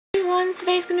everyone,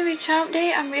 today's going to be charm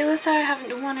day. I'm really sorry I haven't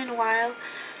done one in a while.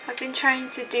 I've been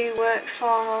trying to do work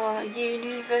for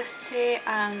university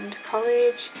and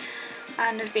college,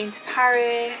 and I've been to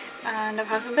Paris and I've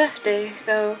had my birthday,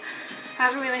 so I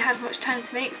haven't really had much time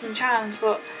to make some charms,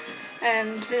 but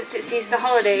since it's Easter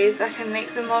holidays I can make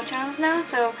some more charms now,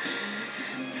 so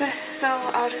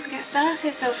I'll just get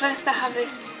started. So first I have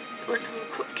this little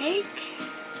cupcake,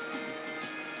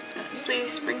 it's got blue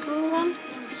sprinkles on.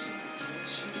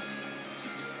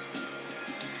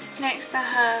 Next I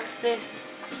have this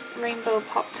rainbow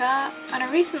Pop-Tart, and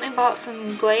I recently bought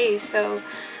some glaze, so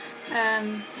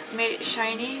made it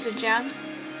shiny, the jam.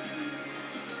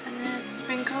 And there's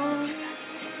sprinkles.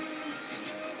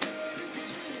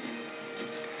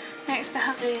 Next I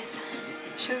have this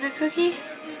sugar cookie.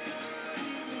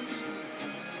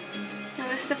 It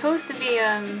was supposed to be,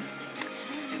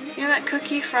 you know that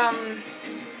cookie from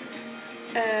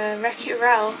Wreck-It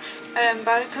Ralph, but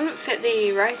I couldn't fit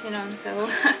the writing on, so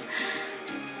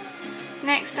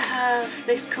Next I have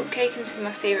this cupcake, and this is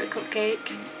my favourite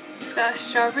cupcake. It's got a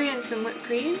strawberry and some whipped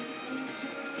cream. So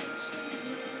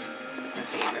that's my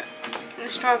favourite. And the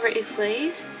strawberry is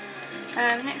glazed.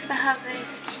 Next I have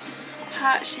this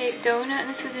heart-shaped donut, and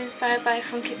this was inspired by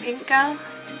Funkypinkgal.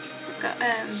 It's got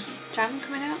jam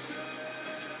coming out.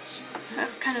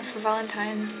 That's kind of for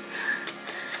Valentine's.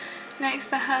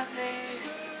 Next I have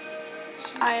this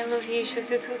I love you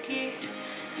sugar cookie,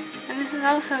 and this is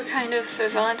also kind of for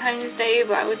Valentine's Day,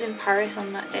 but I was in Paris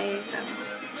on that day, so.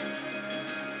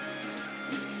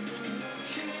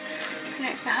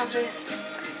 Next I have this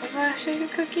other sugar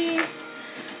cookie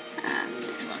and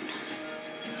this one.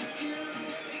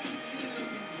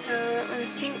 So that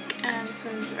one's pink and this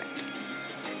one's red.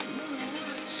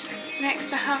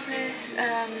 Next I have this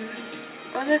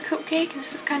other cupcake, and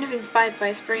this is kind of inspired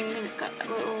by spring, and it's got a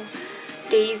little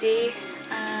daisy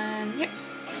and yep,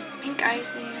 pink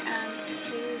icing and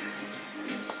blue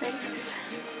base.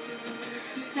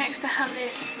 Next I have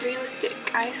this realistic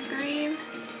ice cream,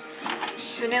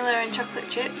 vanilla and chocolate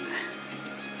chip,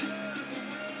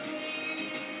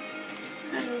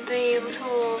 and the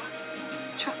little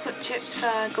chocolate chips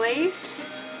are glazed.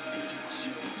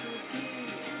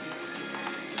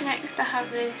 Next I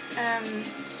have this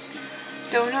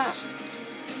donut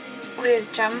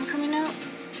with jam coming out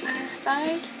the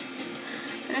side,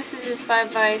 and this is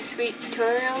inspired by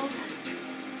Sweetorials.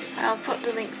 I'll put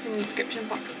the links in the description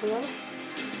box below.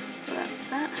 So that's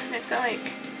that, and it's got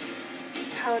like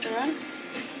powder on.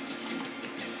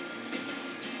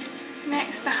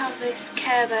 Next I have this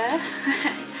Care Bear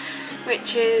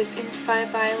which is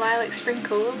inspired by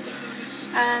LilacSprinkes,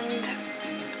 and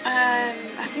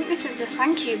I think this is a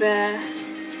Thank You Bear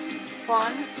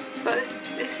one, but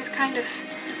this is kind of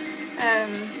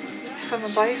from a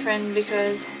boyfriend,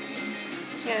 because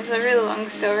yeah, it's a really long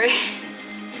story.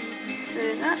 So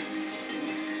there's that.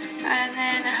 And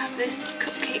then I have this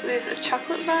cupcake with a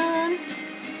chocolate bar on.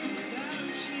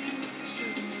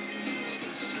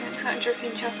 It's got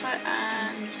dripping chocolate,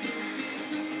 and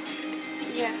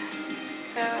yeah,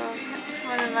 so that's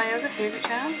one of my other favourite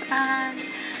charms. And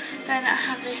then I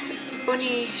have this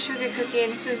bunny sugar cookie,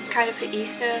 and this is kind of for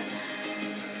Easter,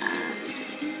 and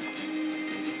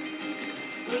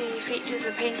the features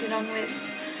are painted on with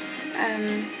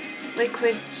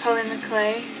liquid polymer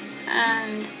clay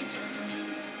and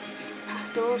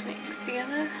pastels mixed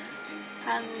together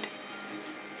and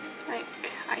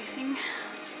like icing,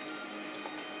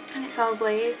 and it's all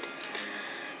glazed.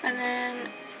 And then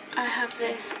I have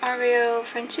this Oreo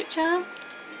friendship charm.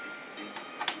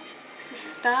 This is a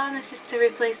star, and this is to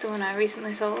replace the one I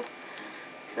recently sold.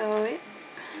 So yeah.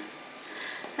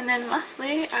 And then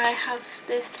lastly I have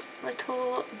this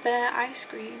little bear ice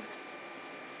cream.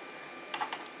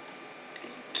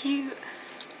 It's cute.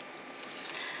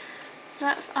 So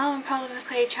that's all my polymer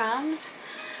clay charms.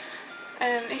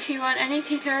 If you want any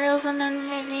tutorials on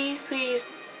any of these, please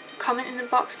comment in the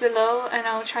box below and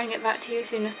I'll try and get back to you as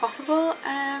soon as possible.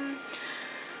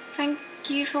 Thank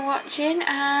you for watching,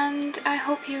 and I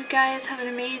hope you guys have an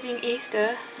amazing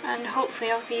Easter, and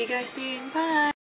hopefully I'll see you guys soon. Bye!